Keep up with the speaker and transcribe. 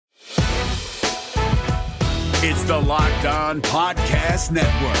It's the Locked On Podcast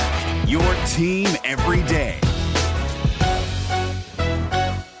Network, your team every day.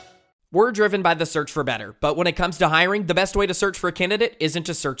 We're driven by the search for better, but when it comes to hiring, the best way to search for a candidate isn't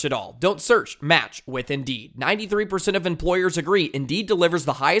to search at all. Don't search, match with Indeed. 93% of employers agree Indeed delivers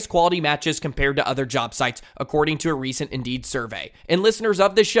the highest quality matches compared to other job sites, according to a recent Indeed survey. And listeners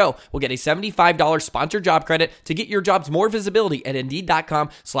of this show will get a $75 sponsored job credit to get your jobs more visibility at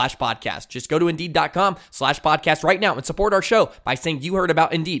Indeed.com/podcast. Just go to Indeed.com/podcast right now and support our show by saying you heard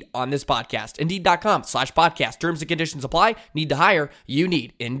about Indeed on this podcast. Indeed.com/podcast. Terms and conditions apply. Need to hire? You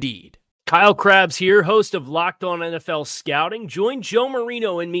need Indeed. Kyle Krabs here, host of Locked On NFL Scouting. Join Joe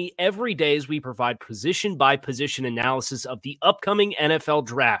Marino and me every day as we provide position-by-position analysis of the upcoming NFL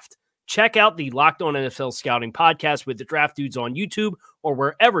Draft. Check out the Locked On NFL Scouting podcast with the Draft Dudes on YouTube or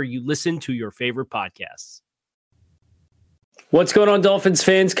wherever you listen to your favorite podcasts. What's going on, Dolphins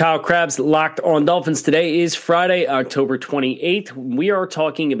fans? Kyle Krabs, Locked On Dolphins. Today is Friday, October 28th. We are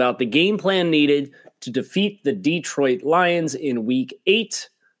talking about the game plan needed to defeat the Detroit Lions in Week 8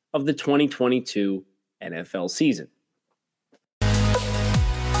 of the 2022 NFL season.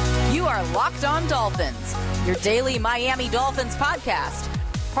 You are Locked On Dolphins, your daily Miami Dolphins podcast,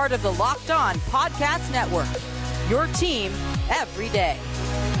 part of the Locked On Podcast Network, your team every day.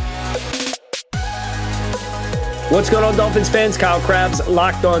 What's going on, Dolphins fans? Kyle Krabs,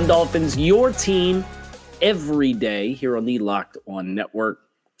 Locked On Dolphins, your team every day here on the Locked On Network.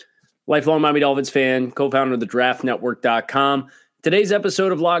 Lifelong Miami Dolphins fan, co-founder of the draftnetwork.com. Today's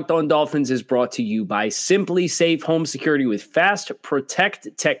episode of Locked On Dolphins is brought to you by Simply Safe Home Security with Fast Protect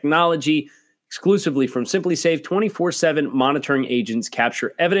technology. Exclusively from Simply Safe, 24/7 monitoring agents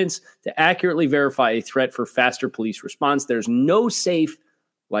capture evidence to accurately verify a threat for faster police response. There's no safe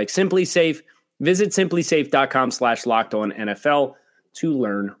like Simply Safe. Visit simplysafe.com/LockedOnNFL to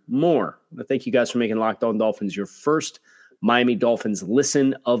learn more. Thank you guys for making Locked On Dolphins your first Miami Dolphins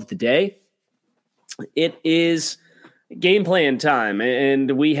listen of the day. It is game plan time,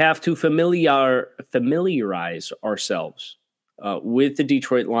 and we have to familiarize ourselves with the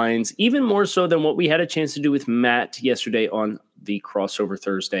Detroit Lions, even more so than what we had a chance to do with Matt yesterday on the Crossover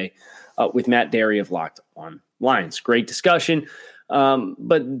Thursday with Matt Derry of Locked On Lions. Great discussion,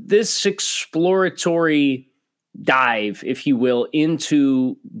 but this exploratory dive, if you will,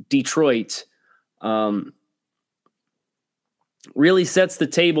 into Detroit really sets the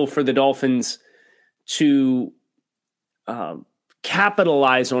table for the Dolphins to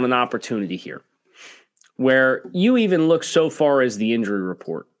capitalize on an opportunity here where you even look so far as the injury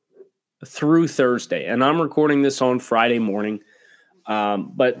report through Thursday. And I'm recording this on Friday morning.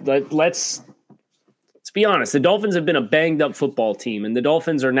 But let's be honest. The Dolphins have been a banged up football team, and the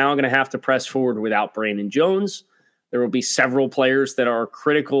Dolphins are now going to have to press forward without Brandon Jones. There will be several players that are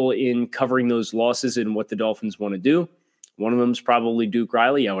critical in covering those losses and what the Dolphins want to do. One of them is probably Duke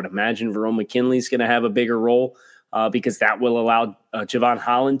Riley. I would imagine Verone McKinley is going to have a bigger role because that will allow Javon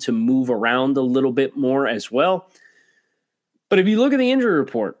Holland to move around a little bit more as well. But if you look at the injury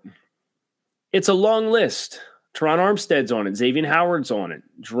report, it's a long list. Teron Armstead's on it. Xavier Howard's on it.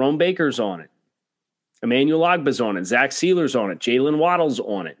 Jerome Baker's on it. Emmanuel Ogba's on it. Zach Sealer's on it. Jalen Waddle's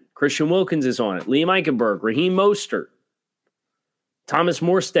on it. Christian Wilkins is on it. Liam Eichenberg, Raheem Mostert, Thomas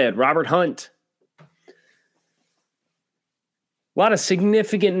Morstead, Robert Hunt. A lot of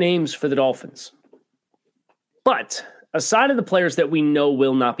significant names for the Dolphins. But aside of the players that we know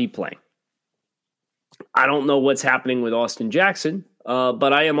will not be playing, I don't know what's happening with Austin Jackson,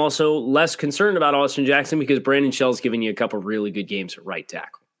 but I am also less concerned about Austin Jackson because Brandon Shell's giving you a couple of really good games at right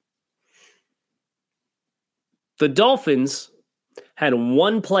tackle. The Dolphins had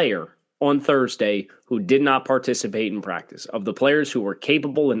one player on Thursday who did not participate in practice of the players who were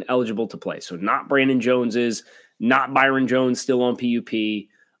capable and eligible to play. So not Brandon Jones is, not Byron Jones still on PUP,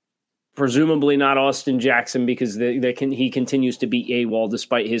 presumably not Austin Jackson because he continues to be AWOL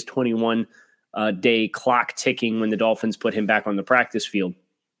despite his 21-day clock ticking when the Dolphins put him back on the practice field.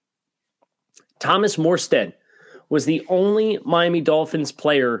 Thomas Morstead was the only Miami Dolphins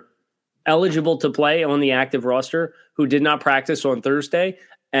player eligible to play on the active roster who did not practice on Thursday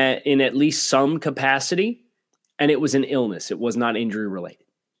in at least some capacity, and it was an illness. It was not injury related.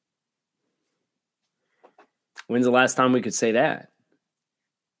 When's the last time we could say that?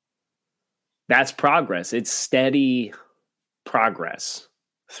 That's progress. It's steady progress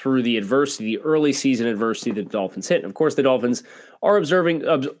through the adversity, the early season adversity that the Dolphins hit. And of course, the Dolphins are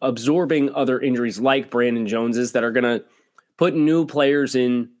absorbing other injuries like Brandon Jones's that are going to put new players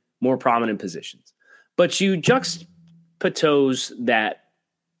in more prominent positions. But you juxtapose that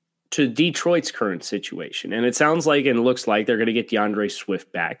to Detroit's current situation. And it sounds like and looks like they're going to get DeAndre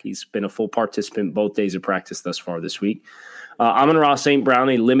Swift back. He's been a full participant both days of practice thus far this week. Amon-Ra St. Brown,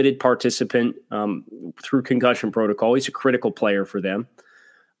 a limited participant through concussion protocol. He's a critical player for them.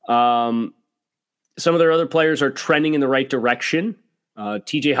 Some of their other players are trending in the right direction.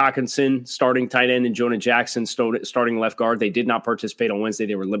 TJ Hawkinson, starting tight end, and Jonah Jackson, starting left guard. They did not participate on Wednesday.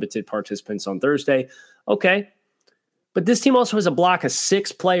 They were limited participants on Thursday. Okay. But this team also has a block of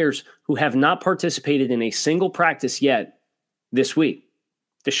 6 players who have not participated in a single practice yet this week.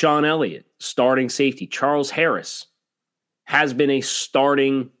 Deshaun Elliott, starting safety. Charles Harris has been a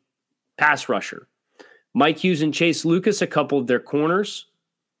starting pass rusher. Mike Hughes and Chase Lucas, a couple of their corners.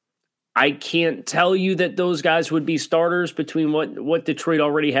 I can't tell you that those guys would be starters between what Detroit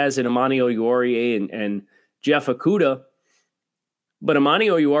already has in Amani Oruwariye and Jeff Okudah. But Amani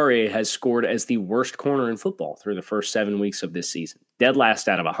Oruwariye has scored as the worst corner in football through the first 7 weeks of this season. Dead last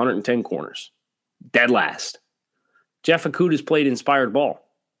out of 110 corners. Dead last. Jeff Okudah's played inspired ball.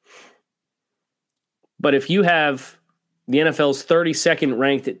 But if you have the NFL's 32nd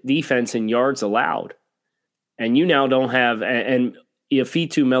ranked defense in yards allowed, and you now don't have, and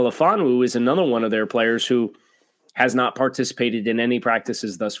Ifitu Melifonwu is another one of their players who has not participated in any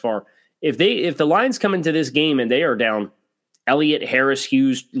practices thus far. If the Lions come into this game and they are down Elliott, Harris,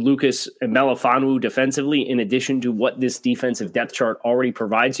 Hughes, Lucas, and Melifonwu defensively, in addition to what this defensive depth chart already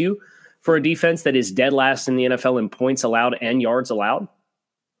provides you for a defense that is dead last in the NFL in points allowed and yards allowed,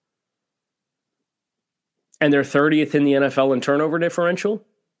 and they're 30th in the NFL in turnover differential,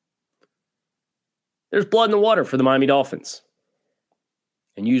 there's blood in the water for the Miami Dolphins.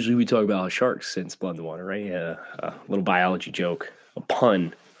 And usually we talk about how sharks sense blood in the water, right? A little biology joke, a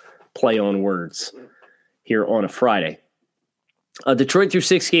pun, play on words here on a Friday. Detroit through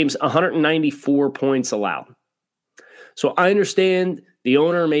 6 games, 194 points allowed. So I understand the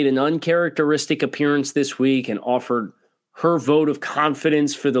owner made an uncharacteristic appearance this week and offered her vote of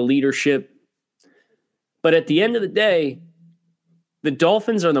confidence for the leadership. But at the end of the day, the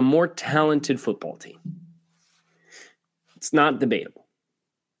Dolphins are the more talented football team. It's not debatable.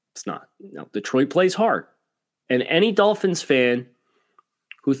 It's not. Now, Detroit plays hard. And any Dolphins fan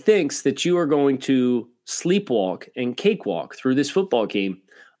who thinks that you are going to sleepwalk and cakewalk through this football game,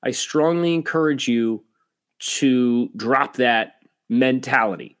 I strongly encourage you to drop that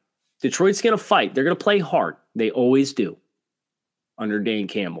mentality. Detroit's going to fight. They're going to play hard. They always do under Dan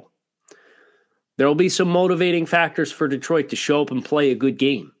Campbell. There will be some motivating factors for Detroit to show up and play a good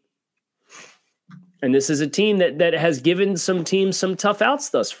game. And this is a team that has given some teams some tough outs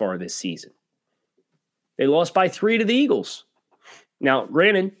thus far this season. They lost by 3 to the Eagles. Now,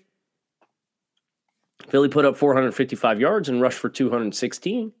 granted, Philly put up 455 yards and rushed for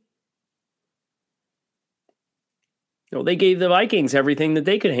 216. They gave the Vikings everything that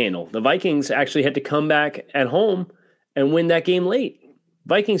they could handle. The Vikings actually had to come back at home and win that game late.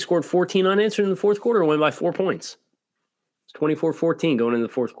 Vikings scored 14 unanswered in the fourth quarter and won by 4 points. It's 24-14 going into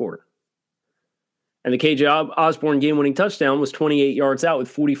the fourth quarter. And the KJ Osborne game-winning touchdown was 28 yards out with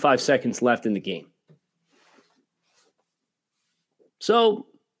 45 seconds left in the game. So,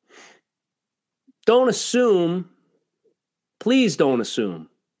 please don't assume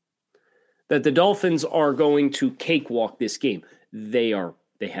that the Dolphins are going to cakewalk this game. They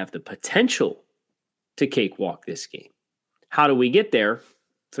have the potential to cakewalk this game. How do we get there?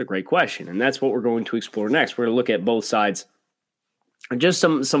 It's a great question, and that's what we're going to explore next. We're going to look at both sides. Just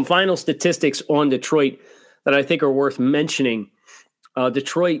some final statistics on Detroit that I think are worth mentioning.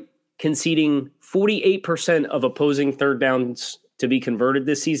 Detroit conceding 48% of opposing third downs to be converted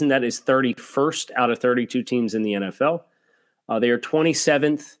this season. That is 31st out of 32 teams in the NFL. They are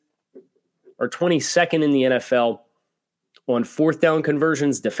 27th or 22nd in the NFL on fourth down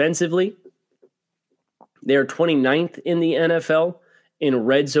conversions defensively. They are 29th in the NFL in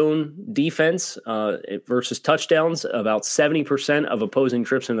red zone defense versus touchdowns. About 70% of opposing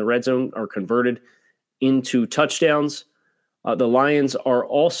trips in the red zone are converted into touchdowns. The Lions are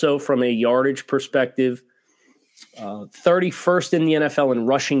also, from a yardage perspective, 31st in the NFL in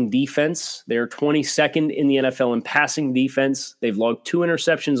rushing defense. They're 22nd in the NFL in passing defense. They've logged 2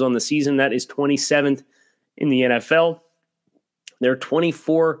 interceptions on the season. That is 27th in the NFL. They're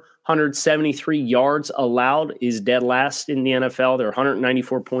 2,473 yards allowed is dead last in the NFL. Their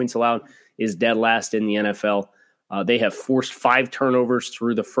 194 points allowed is dead last in the NFL. They have forced 5 turnovers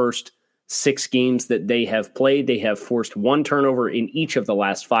through the first 6 games that they have played. They have forced 1 turnover in each of the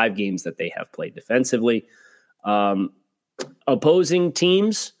last 5 games that they have played defensively. Opposing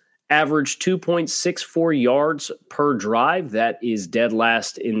teams average 2.64 yards per drive. That is dead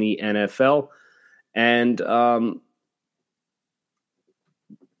last in the NFL. And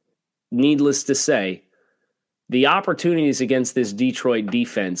needless to say, the opportunities against this Detroit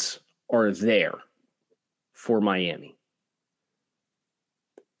defense are there for Miami.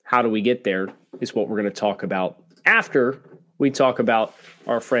 How do we get there is what we're going to talk about after we talk about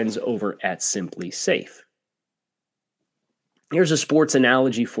our friends over at Simply Safe. Here's a sports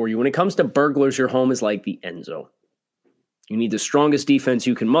analogy for you. When it comes to burglars, your home is like the end zone. You need the strongest defense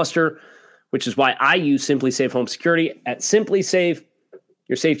you can muster, which is why I use Simply Safe Home Security. At Simply Safe,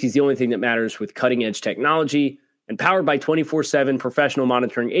 your safety is the only thing that matters with cutting-edge technology and powered by 24/7 professional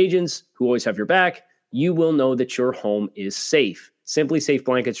monitoring agents who always have your back. You will know that your home is safe. Simply Safe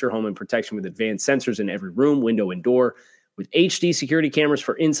blankets your home in protection with advanced sensors in every room, window, and door. With HD security cameras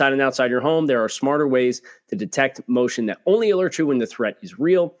for inside and outside your home, there are smarter ways to detect motion that only alert you when the threat is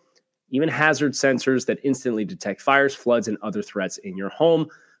real. Even hazard sensors that instantly detect fires, floods, and other threats in your home.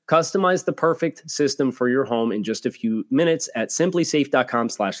 Customize the perfect system for your home in just a few minutes at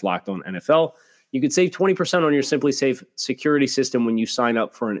simplysafe.com/LockedOnNFL. You could save 20% on your Simply Safe security system when you sign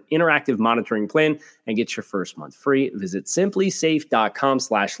up for an interactive monitoring plan and get your first month free. Visit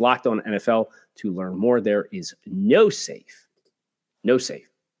simplysafe.com/LockedOnNFL to learn more. There is no safe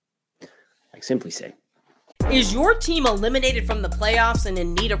like Simply Safe. Is your team eliminated from the playoffs and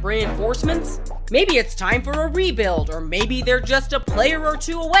in need of reinforcements? Maybe it's time for a rebuild, or maybe they're just a player or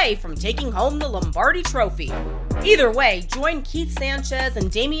two away from taking home the Lombardi Trophy. Either way, join Keith Sanchez and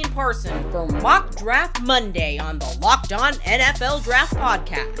Damian Parson for Mock Draft Monday on the Locked On NFL Draft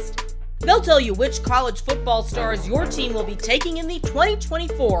Podcast. They'll tell you which college football stars your team will be taking in the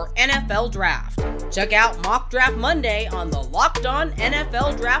 2024 NFL Draft. Check out Mock Draft Monday on the Locked On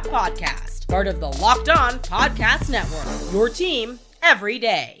NFL Draft Podcast, part of the Locked On Podcast Network, your team every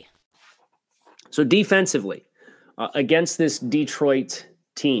day. So defensively, against this Detroit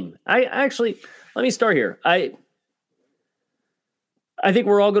team, let me start here. I think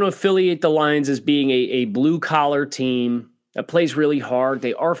we're all going to affiliate the Lions as being a blue-collar team that plays really hard.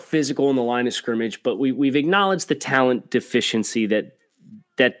 They are physical in the line of scrimmage, but we've acknowledged the talent deficiency that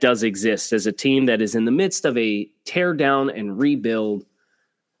does exist as a team that is in the midst of a tear down and rebuild.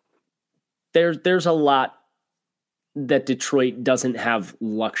 There's a lot that Detroit doesn't have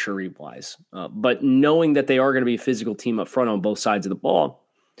luxury-wise. But knowing that they are going to be a physical team up front on both sides of the ball,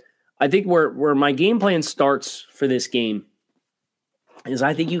 I think where my game plan starts for this game is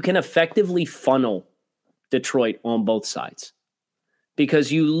I think you can effectively funnel Detroit on both sides.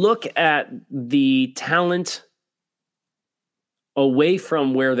 Because you look at the talent away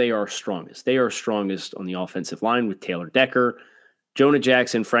from where they are strongest. They are strongest on the offensive line with Taylor Decker, Jonah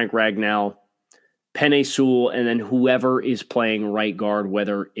Jackson, Frank Ragnow, Penei Sewell, and then whoever is playing right guard,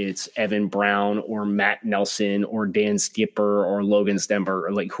 whether it's Evan Brown or Matt Nelson or Dan Skipper or Logan Stember,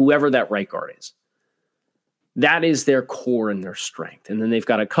 or like whoever that right guard is. That is their core and their strength. And then they've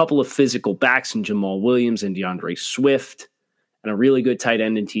got a couple of physical backs in Jamal Williams and DeAndre Swift and a really good tight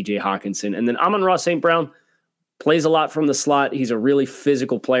end in TJ Hawkinson. And then Amon-Ra St. Brown plays a lot from the slot. He's a really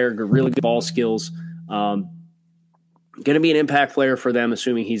physical player, really good ball skills. Going to be an impact player for them,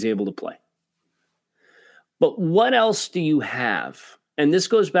 assuming he's able to play. But what else do you have? And this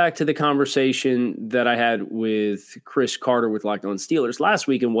goes back to the conversation that I had with Chris Carter with Locked On Steelers last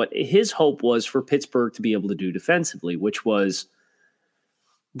week and what his hope was for Pittsburgh to be able to do defensively, which was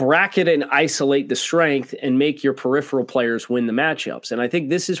bracket and isolate the strength and make your peripheral players win the matchups. And I think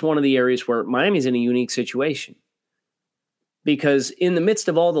this is one of the areas where Miami's in a unique situation. Because in the midst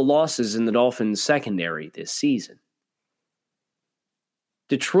of all the losses in the Dolphins secondary this season,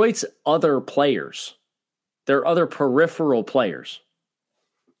 Detroit's other players, their other peripheral players,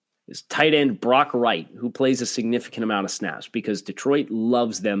 is tight end Brock Wright, who plays a significant amount of snaps because Detroit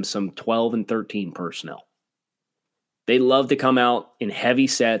loves them some 12 and 13 personnel. They love to come out in heavy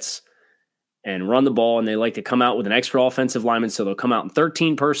sets and run the ball, and they like to come out with an extra offensive lineman, so they'll come out in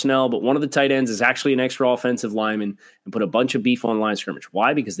 13 personnel, but one of the tight ends is actually an extra offensive lineman and put a bunch of beef on line scrimmage.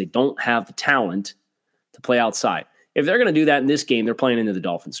 Why? Because they don't have the talent to play outside. If they're going to do that in this game, they're playing into the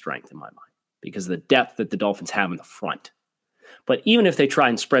Dolphins' strength in my mind because of the depth that the Dolphins have in the front. But even if they try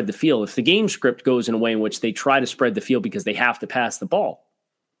and spread the field, if the game script goes in a way in which they try to spread the field because they have to pass the ball,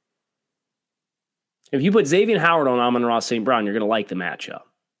 if you put Xavier Howard on Amon-Ra St. Brown, you're going to like the matchup.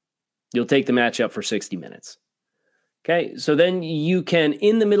 You'll take the matchup for 60 minutes. Okay, so then you can,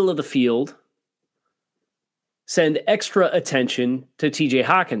 in the middle of the field, send extra attention to TJ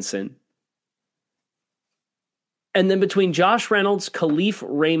Hawkinson. And then between Josh Reynolds, Khalif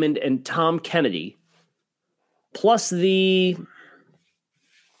Raymond, and Tom Kennedy, plus the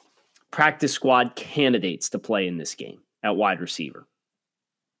practice squad candidates to play in this game at wide receiver,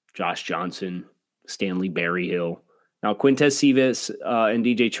 Josh Johnson, Stanley Berryhill, Now, Quintez Cephas and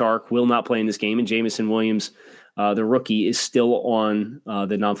DJ Chark will not play in this game, and Jamison Williams, the rookie, is still on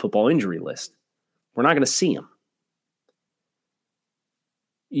the non-football injury list. We're not going to see him.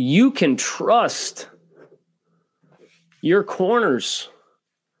 You can trust your corners.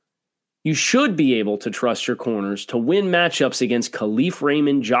 You should be able to trust your corners to win matchups against Khalif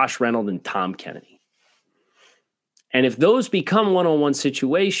Raymond, Josh Reynolds, and Tom Kennedy. And if those become one-on-one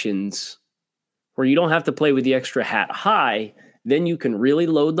situations where you don't have to play with the extra hat high, then you can really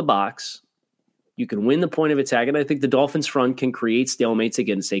load the box. You can win the point of attack. And I think the Dolphins front can create stalemates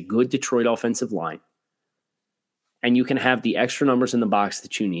against a good Detroit offensive line. And you can have the extra numbers in the box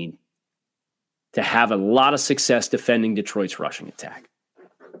that you need to have a lot of success defending Detroit's rushing attack.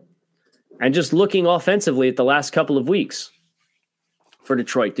 And just looking offensively at the last couple of weeks for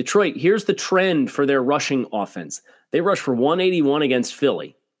Detroit. Detroit, here's the trend for their rushing offense. They rushed for 181 against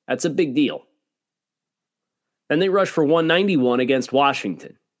Philly. That's a big deal. Then they rushed for 191 against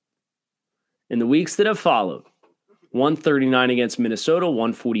Washington. In the weeks that have followed, 139 against Minnesota,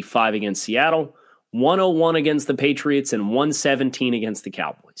 145 against Seattle, 101 against the Patriots, and 117 against the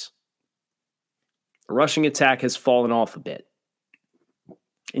Cowboys. The rushing attack has fallen off a bit.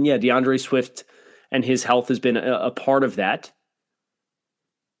 And yeah, DeAndre Swift and his health has been a part of that.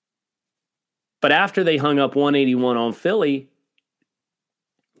 But after they hung up 181 on Philly,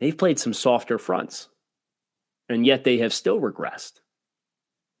 they've played some softer fronts. And yet they have still regressed.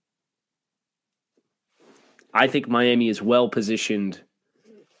 I think Miami is well positioned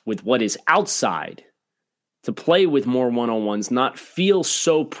with what is outside to play with more one-on-ones, not feel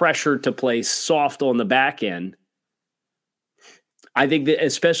so pressured to play soft on the back end. I think that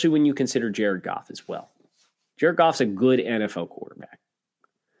especially when you consider Jared Goff as well. Jared Goff's a good NFL quarterback.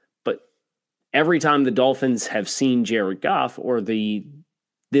 But every time the Dolphins have seen Jared Goff or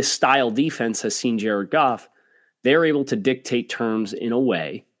this style defense has seen Jared Goff, they're able to dictate terms in a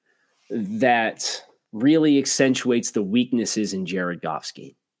way that really accentuates the weaknesses in Jared Goff's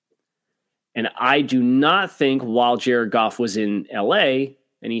game. And I do not think while Jared Goff was in LA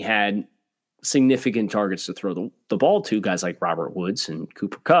and he had significant targets to throw the ball to, guys like Robert Woods and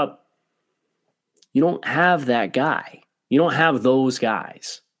Cooper Kupp, you don't have that guy. You don't have those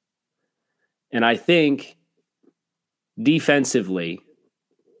guys. And I think defensively,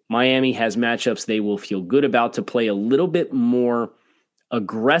 Miami has matchups they will feel good about to play a little bit more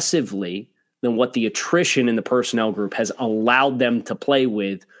aggressively than what the attrition in the personnel group has allowed them to play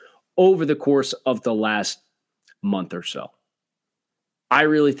with over the course of the last month or so. I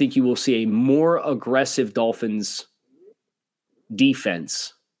really think you will see a more aggressive Dolphins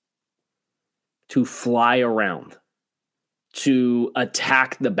defense to fly around, to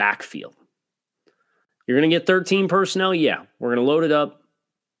attack the backfield. You're going to get 13 personnel? Yeah. We're going to load it up.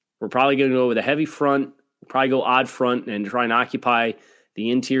 We're probably going to go with a heavy front, probably go odd front and try and occupy the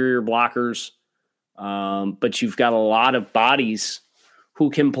interior blockers. But you've got a lot of bodies who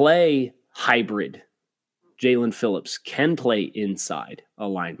can play hybrid. Jalen Phillips can play inside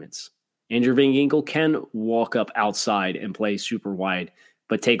alignments. Andrew Van Ginkel can walk up outside and play super wide,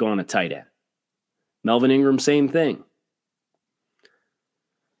 but take on a tight end. Melvin Ingram, same thing.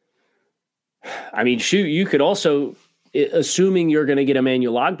 I mean, shoot, you could also, assuming you're going to get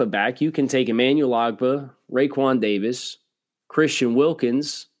Emmanuel Ogbah back, you can take Emmanuel Ogbah, Raekwon Davis, Christian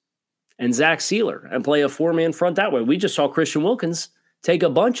Wilkins, and Zach Sealer and play a four-man front that way. We just saw Christian Wilkins take a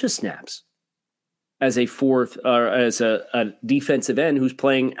bunch of snaps as a defensive end who's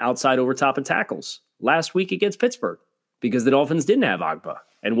playing outside over top of tackles last week against Pittsburgh because the Dolphins didn't have Ogbah,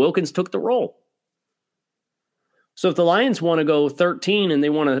 and Wilkins took the role. So if the Lions want to go 13 and they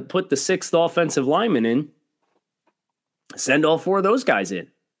want to put the sixth offensive lineman in, send all four of those guys in,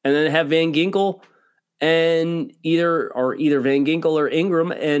 and then have Van Ginkel and either Van Ginkel or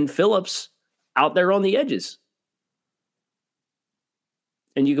Ingram and Phillips out there on the edges.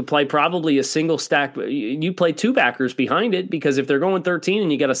 And you could play probably a single stack. You play two backers behind it because if they're going 13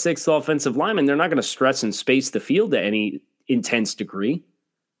 and you got a sixth offensive lineman, they're not going to stress and space the field to any intense degree.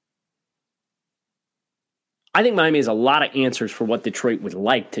 I think Miami has a lot of answers for what Detroit would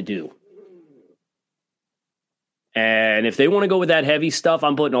like to do. And if they want to go with that heavy stuff,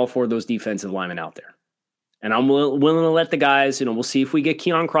 I'm putting all four of those defensive linemen out there. And I'm willing to let the guys, we'll see if we get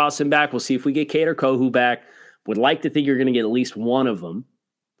Keon Crossan back. We'll see if we get Kader Kohu back. Would like to think you're going to get at least one of them.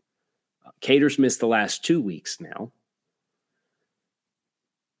 Cater's missed the last 2 weeks now.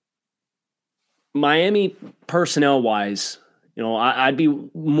 Miami, personnel-wise, I'd be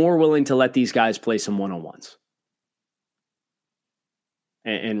more willing to let these guys play some one-on-ones.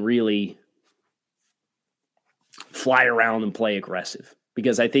 And really fly around and play aggressive.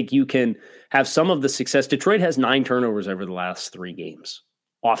 because I think you can have some of the success. Detroit has 9 turnovers over the last 3 games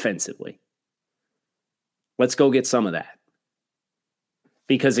offensively. Let's go get some of that.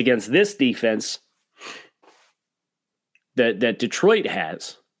 Because against this defense that Detroit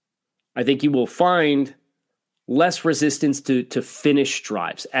has, I think you will find less resistance to finish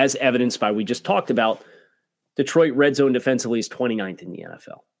drives, as evidenced by, we just talked about, Detroit red zone defensively is 29th in the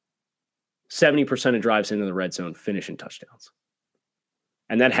NFL. 70% of drives into the red zone finish in touchdowns.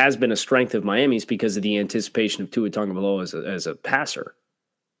 And that has been a strength of Miami's because of the anticipation of Tua Tagovailoa as a passer.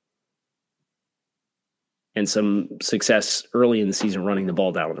 And some success early in the season running the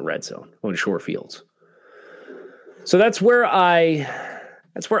ball down in the red zone on short fields. So that's where I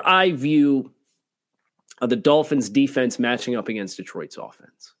view the Dolphins' defense matching up against Detroit's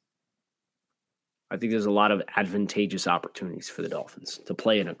offense. I think there's a lot of advantageous opportunities for the Dolphins to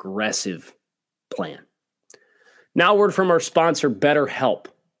play an aggressive plan. Now, a word from our sponsor, BetterHelp.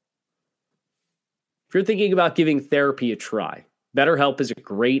 If you're thinking about giving therapy a try, BetterHelp is a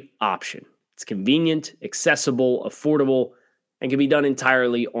great option. It's convenient, accessible, affordable, and can be done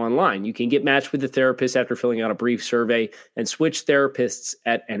entirely online. You can get matched with a therapist after filling out a brief survey and switch therapists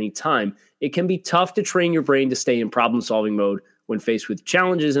at any time. It can be tough to train your brain to stay in problem-solving mode when faced with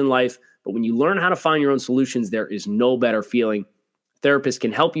challenges in life, but when you learn how to find your own solutions, there is no better feeling. Therapists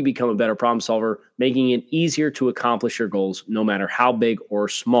can help you become a better problem solver, making it easier to accomplish your goals, no matter how big or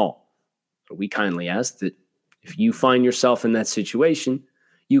small. So we kindly ask that if you find yourself in that situation,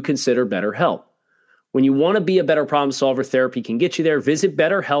 you consider BetterHelp. When you want to be a better problem solver, therapy can get you there. Visit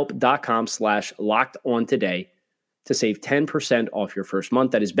BetterHelp.com/lockedon today to save 10% off your first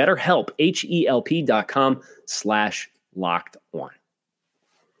month. That is BetterHelp, HELP.com/lockedon.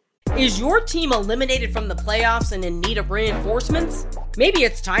 Is your team eliminated from the playoffs and in need of reinforcements? Maybe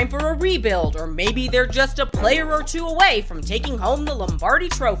it's time for a rebuild, or maybe they're just a player or two away from taking home the Lombardi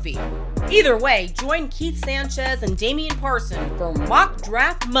Trophy. Either way, join Keith Sanchez and Damian Parson for Mock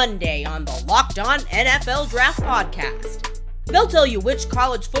Draft Monday on the Locked On NFL Draft Podcast. They'll tell you which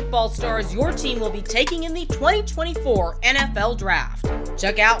college football stars your team will be taking in the 2024 NFL Draft.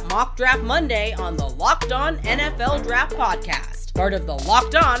 Check out Mock Draft Monday on the Locked On NFL Draft Podcast, part of the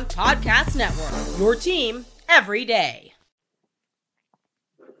Locked On Podcast Network, your team every day.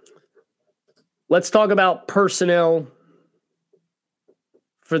 Let's talk about personnel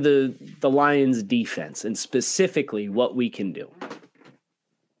for the Lions defense and specifically what we can do.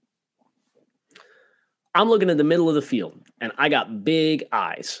 I'm looking at the middle of the field, and I got big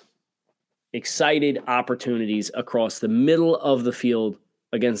eyes, excited opportunities across the middle of the field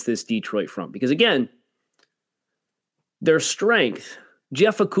against this Detroit front. Because again, their strength,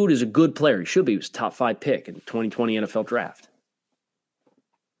 Jeff Okudah is a good player. He should be. He was top 5 pick in the 2020 NFL Draft.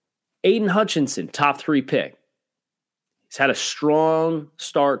 Aiden Hutchinson, top 3 pick. He's had a strong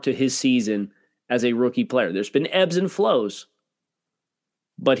start to his season as a rookie player. There's been ebbs and flows,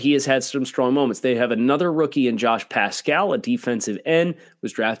 but he has had some strong moments. They have another rookie in Josh Pascal, a defensive end,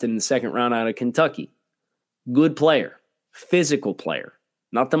 was drafted in the 2nd round out of Kentucky. Good player, physical player,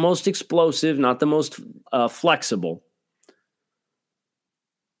 not the most explosive, not the most flexible.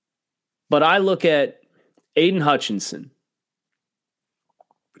 But I look at Aiden Hutchinson,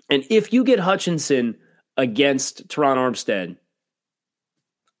 and if you get Hutchinson against Teron Armstead,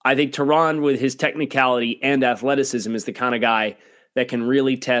 I think Teron, with his technicality and athleticism, is the kind of guy that can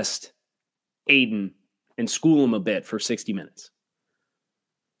really test Aiden and school him a bit for 60 minutes.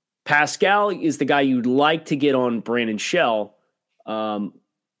 Pascal is the guy you'd like to get on Brandon Shell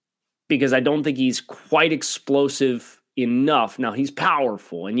because I don't think he's quite explosive enough. Now, he's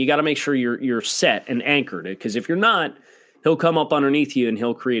powerful, and you got to make sure you're set and anchored, because if you're not, he'll come up underneath you and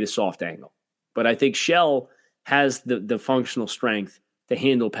he'll create a soft angle. But I think Shell has the functional strength to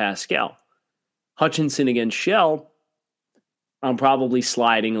handle Pascal. Hutchinson against Shell, I'm probably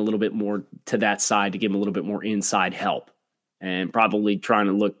sliding a little bit more to that side to give him a little bit more inside help, and probably trying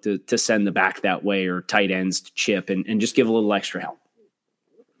to look to send the back that way or tight ends to chip and just give a little extra help.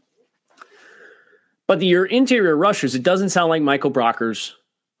 But your interior rushers, it doesn't sound like Michael Brockers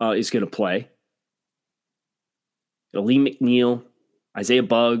is going to play. Lee McNeil, Isaiah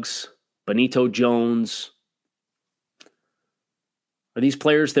Buggs, Benito Jones. Are these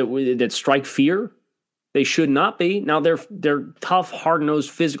players that strike fear? They should not be. Now, they're tough,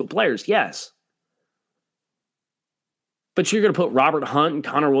 hard-nosed, physical players, yes. But you're going to put Robert Hunt and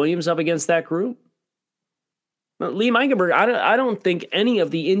Connor Williams up against that group? Now, Liam Eichenberg, I don't think any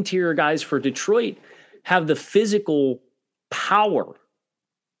of the interior guys for Detroit have the physical power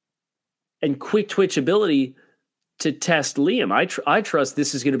and quick twitch ability to test Liam. I trust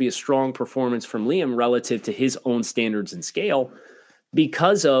this is going to be a strong performance from Liam relative to his own standards and scale,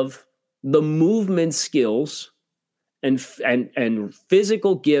 because of the movement skills and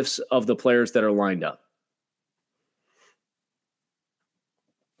physical gifts of the players that are lined up.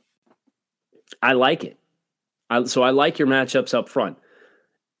 I like it. So I like your matchups up front.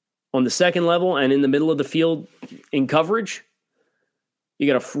 On the second level and in the middle of the field in coverage,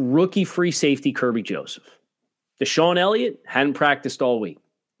 you got a rookie free safety, Kirby Joseph. Deshaun Elliott hadn't practiced all week.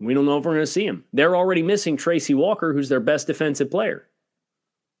 We don't know if we're going to see him. They're already missing Tracy Walker, who's their best defensive player.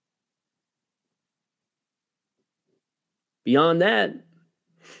 Beyond that,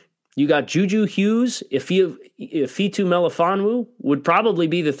 you got Juju Hughes. Ifitu Melifonwu would probably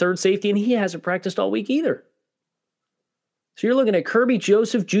be the third safety, and he hasn't practiced all week either. So you're looking at Kirby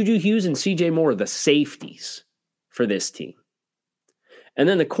Joseph, Juju Hughes, and CJ Moore, the safeties for this team. And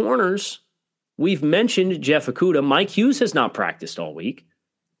then the corners, we've mentioned Jeff Okudah. Mike Hughes has not practiced all week.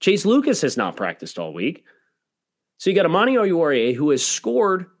 Chase Lucas has not practiced all week. So you got Amani Oruwariye, who has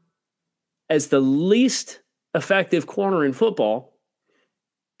scored as the least effective corner in football.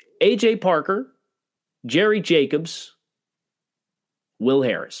 A.J. Parker, Jerry Jacobs, Will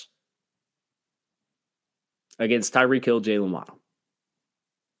Harris against Tyreek Hill, Jalen Waddle.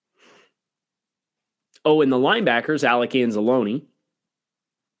 Oh, and the linebackers, Alec Anzalone,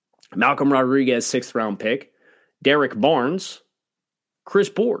 Malcolm Rodriguez, 6th round pick, Derek Barnes, Chris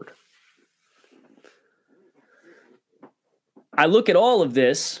Board. I look at all of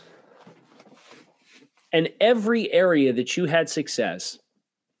this, and every area that you had success,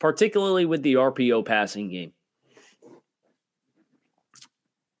 particularly with the RPO passing game,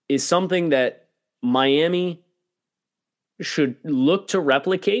 is something that Miami should look to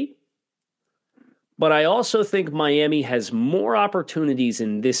replicate. But I also think Miami has more opportunities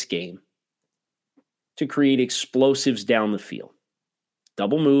in this game to create explosives down the field.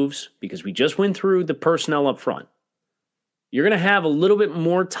 Double moves, because we just went through the personnel up front. You're going to have a little bit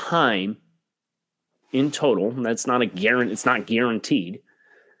more time in total. That's not it's not guaranteed.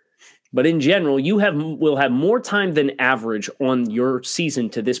 But in general, you will have more time than average on your season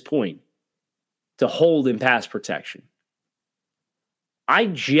to this point to hold in pass protection. I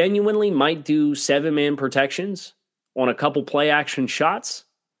genuinely might do 7-man protections on a couple play action shots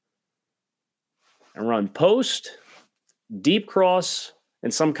and run post, deep cross,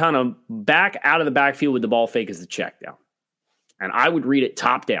 and some kind of back out of the backfield with the ball fake as the check down. And I would read it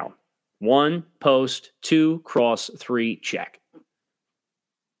top down. 1, post, 2, cross, 3, check.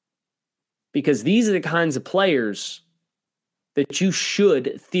 Because these are the kinds of players that you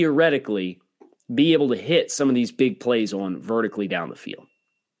should theoretically be able to hit some of these big plays on vertically down the field.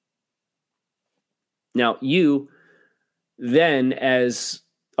 Now, you then, as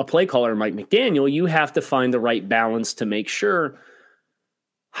a play caller, Mike McDaniel, you have to find the right balance to make sure,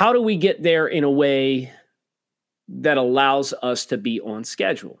 how do we get there in a way that allows us to be on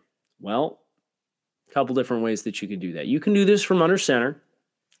schedule? Well, a couple different ways that you can do that. You can do this from under center,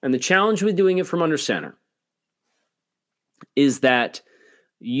 and the challenge with doing it from under center is that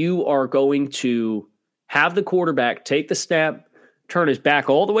you are going to have the quarterback take the snap, turn his back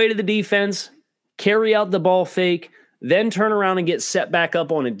all the way to the defense, carry out the ball fake, then turn around and get set back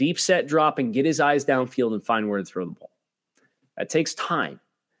up on a deep set drop and get his eyes downfield and find where to throw the ball. That takes time.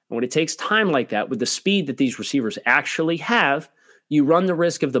 And when it takes time like that, with the speed that these receivers actually have, you run the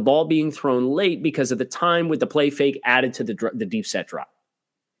risk of the ball being thrown late because of the time with the play fake added to the deep set drop.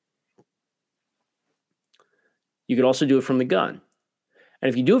 You could also do it from the gun. And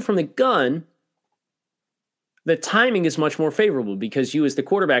if you do it from the gun, the timing is much more favorable because you as the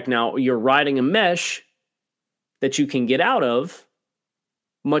quarterback now, you're riding a mesh that you can get out of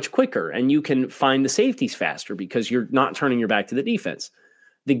much quicker, and you can find the safeties faster because you're not turning your back to the defense.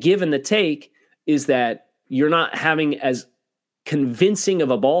 The give and the take is that you're not having as convincing of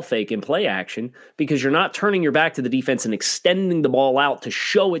a ball fake in play action because you're not turning your back to the defense and extending the ball out to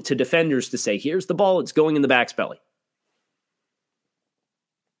show it to defenders to say, here's the ball, it's going in the back's belly.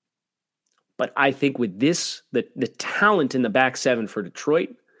 But I think with this, the talent in the back seven for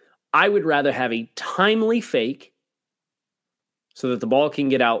Detroit, I would rather have a timely fake so that the ball can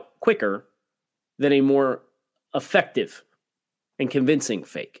get out quicker than a more effective and convincing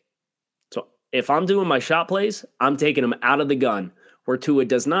fake. So if I'm doing my shot plays, I'm taking them out of the gun where Tua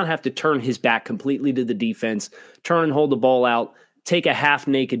does not have to turn his back completely to the defense, turn and hold the ball out, take a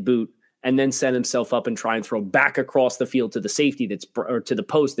half-naked boot, and then set himself up and try and throw back across the field to the safety or to the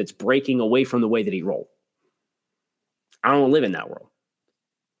post that's breaking away from the way that he rolled. I don't want to live in that world.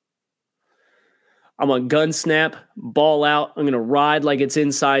 I'm on gun snap, ball out. I'm going to ride like it's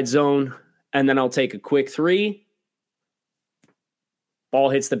inside zone, and then I'll take a quick three. Ball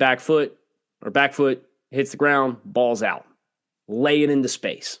hits the back foot, hits the ground, ball's out. lay it into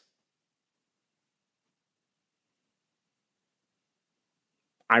space.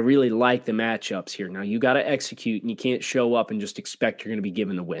 I really like the matchups here. Now, you got to execute, and you can't show up and just expect you're going to be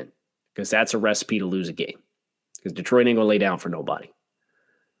given the win, because that's a recipe to lose a game, because Detroit ain't going to lay down for nobody.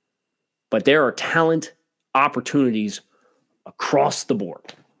 But there are talent opportunities across the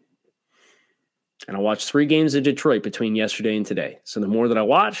board. And I watched 3 games of Detroit between yesterday and today. So the more that I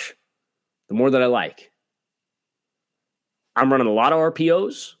watch, the more that I like. I'm running a lot of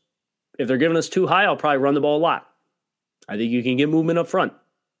RPOs. If they're giving us too high, I'll probably run the ball a lot. I think you can get movement up front.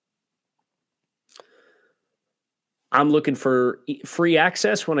 I'm looking for free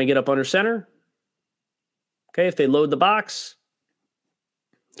access when I get up under center. Okay, if they load the box.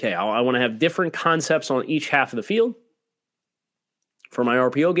 Okay, I want to have different concepts on each half of the field for my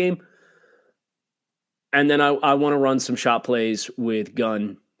RPO game. And then I want to run some shot plays with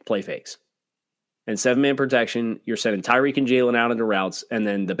gun play fakes. And 7-man protection, you're sending Tyreek and Jalen out into routes, and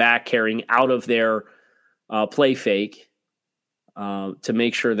then the back carrying out of their play fake to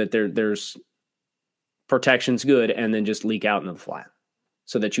make sure that there's protection's good, and then just leak out into the flat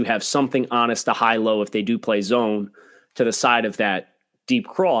so that you have something honest to high-low. If they do play zone to the side of that deep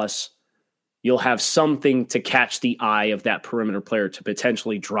cross, you'll have something to catch the eye of that perimeter player to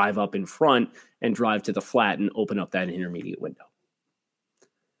potentially drive up in front and drive to the flat and open up that intermediate window.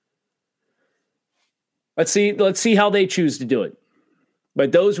 Let's see how they choose to do it.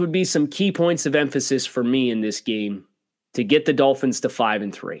 But those would be some key points of emphasis for me in this game to get the Dolphins to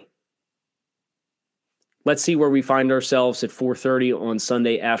 5-3. Let's see where we find ourselves at 4:30 on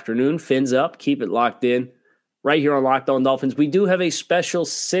Sunday afternoon. Fins up. Keep it locked in right here on Locked On Dolphins. We do have a special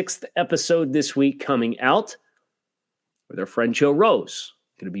 6th episode this week coming out with our friend Joe Rose.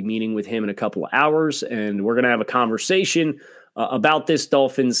 Going to be meeting with him in a couple of hours, and we're going to have a conversation about this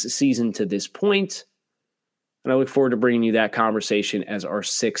Dolphins season to this point. And I look forward to bringing you that conversation as our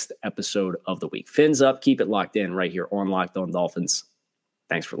 6th episode of the week. Fins up. Keep it locked in right here on Locked On Dolphins.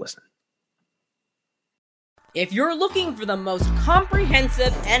 Thanks for listening. If you're looking for the most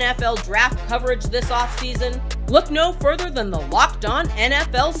comprehensive NFL draft coverage this offseason, look no further than the Locked On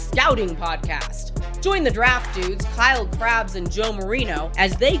NFL Scouting Podcast. Join the draft dudes, Kyle Krabs and Joe Marino,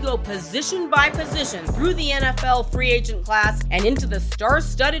 as they go position by position through the NFL free agent class and into the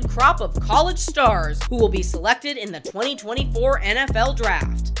star-studded crop of college stars who will be selected in the 2024 NFL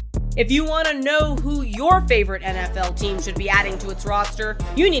Draft. If you want to know who your favorite NFL team should be adding to its roster,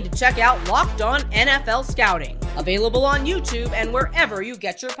 you need to check out Locked On NFL Scouting, available on YouTube and wherever you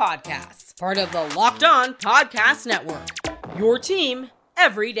get your podcasts. Part of the Locked On Podcast Network, your team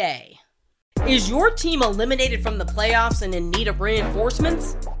every day. Is your team eliminated from the playoffs and in need of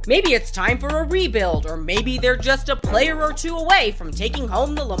reinforcements? Maybe it's time for a rebuild, or maybe they're just a player or two away from taking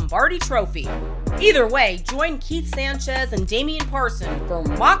home the Lombardi Trophy. Either way, join Keith Sanchez and Damian Parson for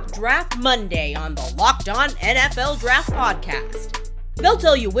Mock Draft Monday on the Locked On NFL Draft Podcast. They'll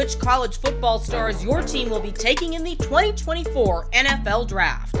tell you which college football stars your team will be taking in the 2024 NFL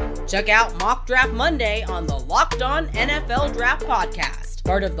Draft. Check out Mock Draft Monday on the Locked On NFL Draft Podcast,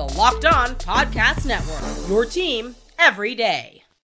 part of the Locked On Podcast Network, your team every day.